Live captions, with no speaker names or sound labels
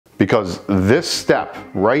because this step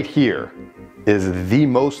right here is the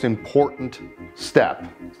most important step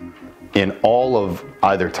in all of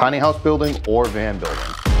either tiny house building or van building.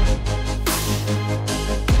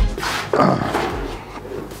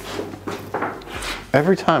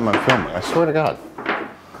 Every time I'm filming, I swear to God,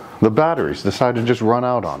 the batteries decide to just run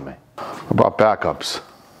out on me. I brought backups,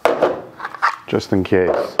 just in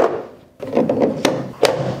case.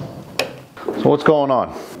 So what's going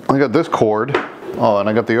on? I got this cord. Oh, and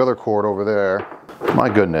I got the other cord over there. My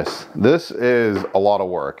goodness, this is a lot of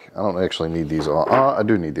work. I don't actually need these on. I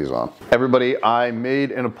do need these on. Everybody, I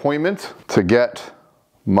made an appointment to get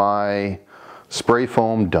my spray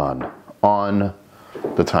foam done on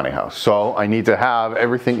the tiny house. So I need to have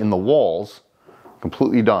everything in the walls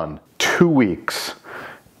completely done. 2 weeks.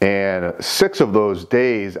 And 6 of those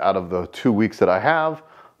days out of the 2 weeks that I have,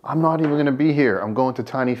 I'm not even gonna be here. I'm going to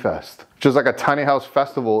Tiny Fest, which is like a tiny house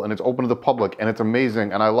festival, and it's open to the public, and it's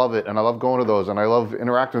amazing, and I love it, and I love going to those, and I love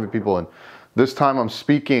interacting with people. And this time I'm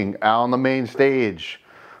speaking on the main stage.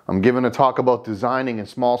 I'm giving a talk about designing in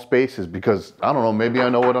small spaces because, I don't know, maybe I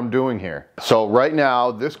know what I'm doing here. So right now,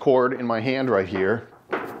 this cord in my hand right here,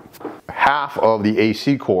 half of the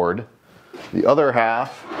AC cord, the other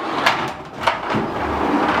half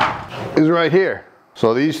is right here.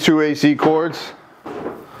 So these 2 AC cords,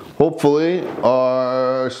 hopefully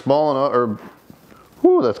are small enough, or,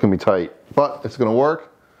 whoo, that's gonna be tight, but it's gonna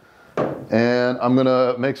work. And I'm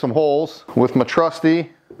gonna make some holes with my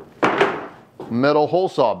trusty metal hole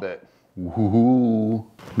saw bit. Woohoo.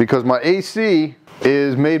 Because my AC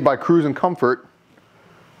is made by Cruise and Comfort,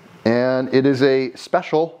 and it is a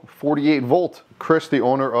special 48 volt. Chris, the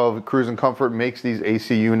owner of Cruise and Comfort, makes these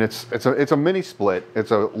AC units. It's a mini split.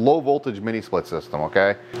 It's a low voltage mini split system,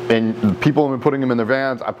 okay? And people have been putting them in their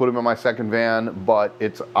vans. I put them in my second van, but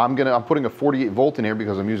I'm putting a 48 volt in here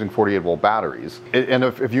because I'm using 48 volt batteries. And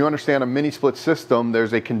if you understand a mini split system,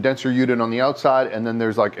 there's a condenser unit on the outside, and then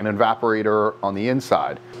there's like an evaporator on the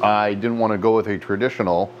inside. I didn't want to go with a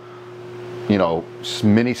traditional, you know,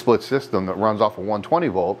 mini split system that runs off of 120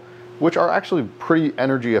 volt. Which are actually pretty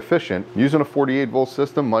energy efficient. Using a 48 volt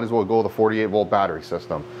system, might as well go with a 48 volt battery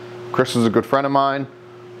system. Chris is a good friend of mine.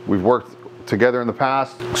 We've worked together in the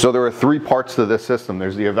past. So there are 3 parts to this system.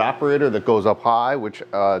 There's the evaporator that goes up high, which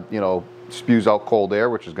you know, spews out cold air,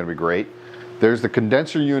 which is gonna be great. There's the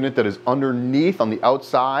condenser unit that is underneath on the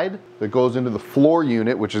outside that goes into the floor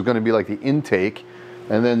unit, which is gonna be like the intake.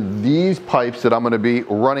 And then these pipes that I'm gonna be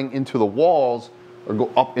running into the walls or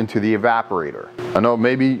go up into the evaporator. I know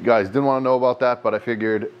maybe you guys didn't want to know about that, but I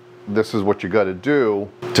figured this is what you got to do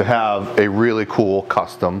to have a really cool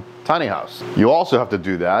custom tiny house. You also have to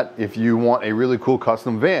do that if you want a really cool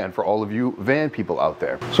custom van for all of you van people out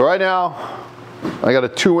there. So right now, I got a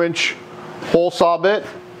 2-inch hole saw bit.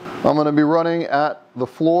 I'm going to be running at the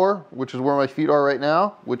floor, which is where my feet are right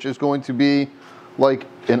now, which is going to be like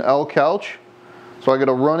an L couch. So I got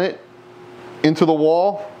to run it into the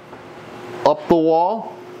wall, up the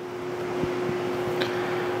wall,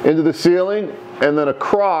 into the ceiling, and then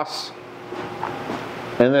across,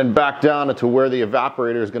 and then back down into where the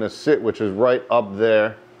evaporator is going to sit, which is right up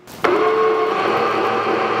there.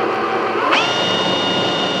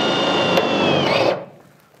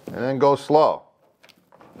 And then go slow.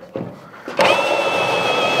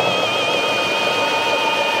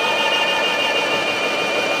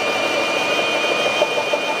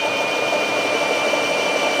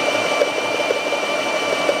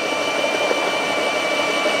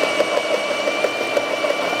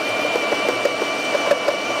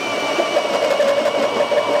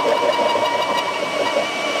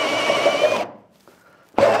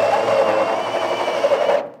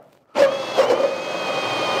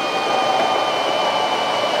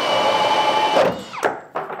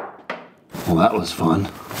 Well, that was fun.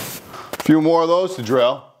 A few more of those to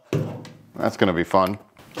drill. That's gonna be fun.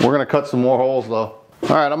 We're gonna cut some more holes though. All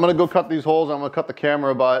right, I'm gonna go cut these holes. I'm gonna cut the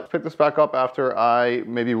camera, but pick this back up after I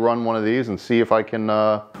maybe run one of these and see if I can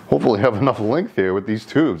hopefully have enough length here with these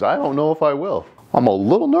tubes. I don't know if I will. I'm a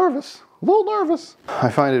little nervous, I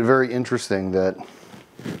find it very interesting that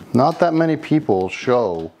not that many people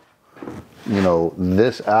show, you know,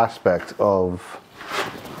 this aspect of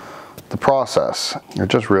the process. I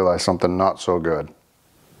just realized something not so good.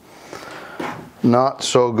 Not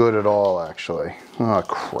so good at all, actually. Oh,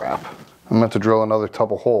 crap. I'm going to drill another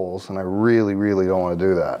couple holes, and I really, really don't want to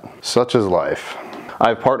do that. Such is life. I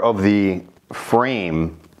have part of the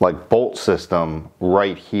frame, like bolt system,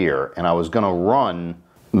 right here, and I was going to run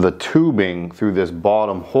the tubing through this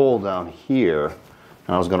bottom hole down here, and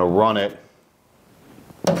I was going to run it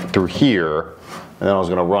through here, and then I was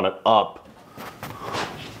going to run it up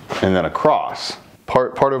and then across.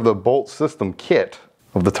 part of the bolt system kit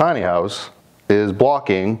of the tiny house is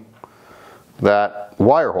blocking that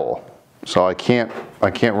wire hole. So I can't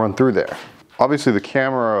run through there. Obviously the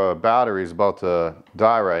camera battery is about to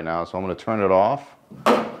die right now, so I'm going to turn it off.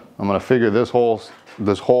 I'm going to figure this whole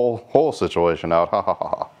situation out. Ha ha ha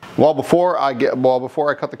ha. Well, before I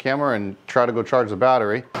cut the camera and try to go charge the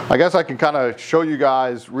battery, I guess I can kind of show you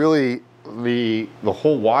guys really the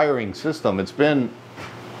whole wiring system. It's been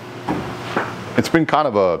kind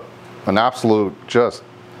of an absolute just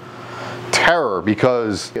terror,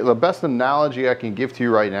 because the best analogy I can give to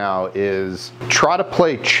you right now is try to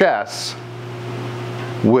play chess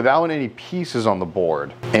without any pieces on the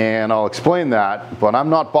board. And I'll explain that, but I'm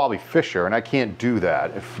not Bobby Fischer and I can't do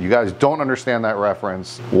that. If you guys don't understand that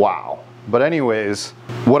reference, wow. But anyways,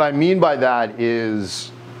 what I mean by that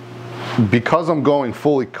is, because I'm going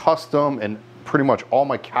fully custom and pretty much all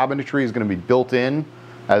my cabinetry is going to be built in,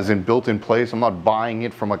 as in built in place. I'm not buying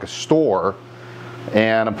it from like a store,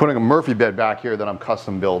 and I'm putting a Murphy bed back here that I'm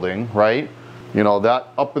custom building, right? You know, that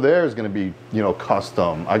up there is going to be, you know,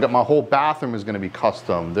 custom. I got my whole bathroom is going to be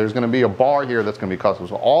custom. There's going to be a bar here that's going to be custom.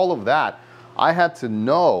 So all of that, I had to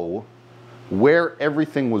know where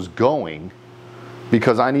everything was going,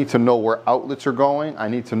 because I need to know where outlets are going. I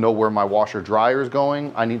need to know where my washer dryer is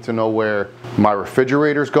going. I need to know where my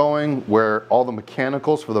refrigerator is going, where all the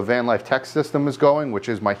mechanicals for the VanLife tech system is going, which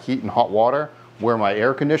is my heat and hot water, where my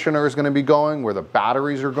air conditioner is going to be going, where the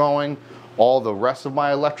batteries are going, all the rest of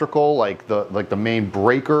my electrical, like the main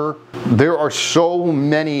breaker. There are so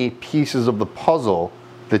many pieces of the puzzle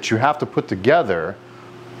that you have to put together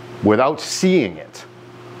without seeing it.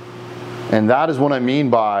 And that is what I mean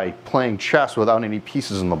by playing chess without any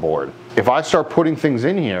pieces on the board. If I start putting things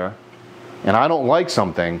in here and I don't like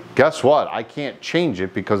something, guess what? I can't change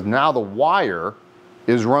it, because now the wire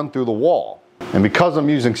is run through the wall. And because I'm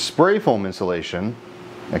using spray foam insulation,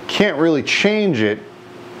 I can't really change it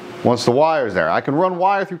once the wire's there. I can run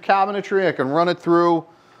wire through cabinetry, I can run it through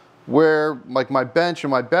where like my bench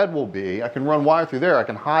and my bed will be. I can run wire through there, I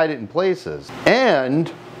can hide it in places.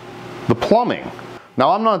 And the plumbing.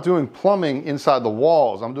 Now I'm not doing plumbing inside the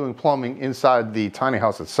walls, I'm doing plumbing inside the tiny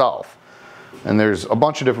house itself. And there's a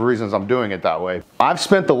bunch of different reasons I'm doing it that way. I've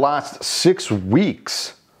spent the last 6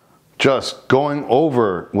 weeks just going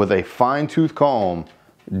over with a fine-tooth comb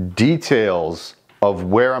details of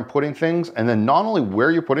where I'm putting things, and then not only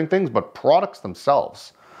where you're putting things, but products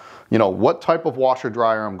themselves. You know, what type of washer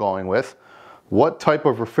dryer I'm going with, what type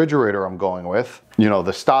of refrigerator I'm going with, you know,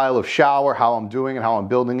 the style of shower, how I'm doing it, how I'm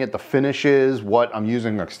building it, the finishes, what I'm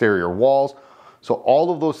using exterior walls. So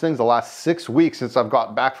all of those things, the last 6 weeks since I've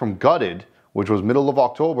got back from gutted, which was middle of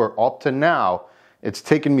October, up to now, it's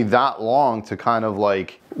taken me that long to kind of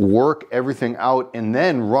like work everything out and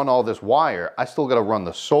then run all this wire. I still got to run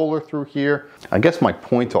the solar through here. I guess my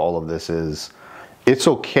point to all of this is, it's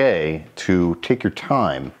okay to take your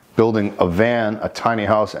time building a van, a tiny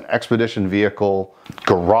house, an expedition vehicle,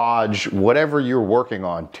 garage, whatever you're working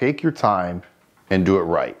on. Take your time and do it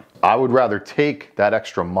right. I would rather take that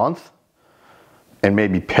extra month and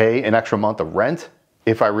maybe pay an extra month of rent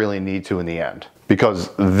if I really need to in the end.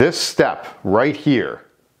 Because this step right here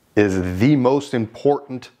is the most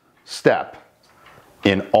important step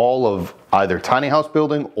in all of either tiny house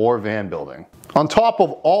building or van building. On top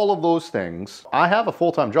of all of those things, I have a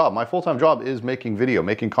full-time job. My full-time job is making video,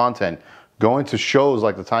 making content, going to shows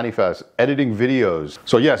like the Tiny Fest, editing videos.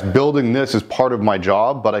 So yes, building this is part of my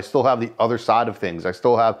job, but I still have the other side of things. That's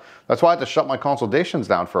why I had to shut my consultations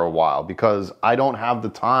down for a while, because I don't have the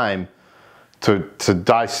time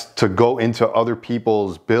to go into other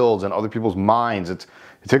people's builds and other people's minds. It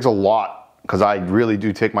takes a lot, because I really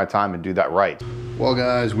do take my time and do that right. Well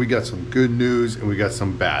guys, we got some good news and we got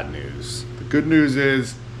some bad news. The good news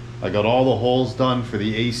is I got all the holes done for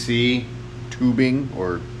the AC tubing,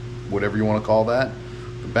 or whatever you want to call that.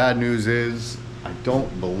 The bad news is I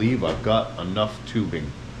don't believe I've got enough tubing.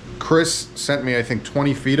 Chris sent me, I think,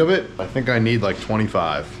 20 feet of it. I think I need like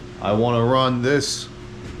 25. I want to run this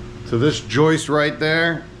to this joist right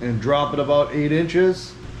there and drop it about 8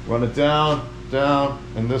 inches. Run it down, down,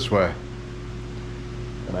 and this way.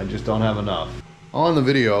 And I just don't have enough. On the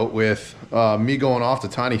video with me going off to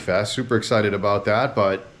Tiny Fest, super excited about that,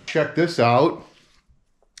 but check this out.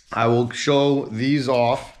 I will show these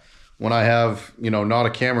off when I have, you know, not a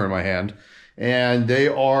camera in my hand. And they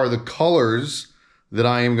are the colors that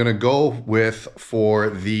I am gonna go with for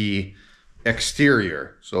the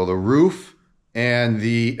exterior. So the roof and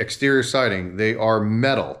the exterior siding, they are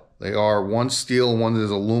metal. They are one steel, one is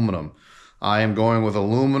aluminum. I am going with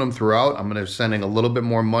aluminum throughout. I'm gonna be sending a little bit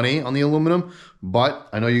more money on the aluminum, but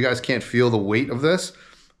I know you guys can't feel the weight of this,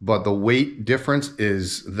 but the weight difference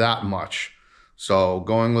is that much. So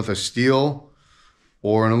going with a steel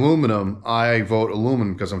or an aluminum, I vote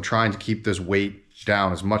aluminum because I'm trying to keep this weight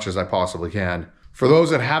down as much as I possibly can. For those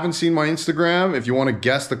that haven't seen my Instagram, if you want to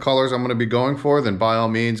guess the colors I'm going to be going for, then by all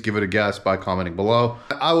means, give it a guess by commenting below.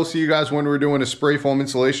 I will see you guys when we're doing a spray foam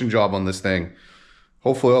insulation job on this thing.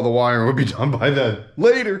 Hopefully all the wiring will be done by then.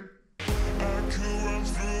 Later. I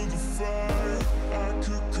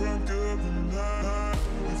could conquer the night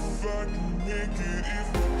if I can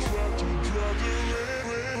make it.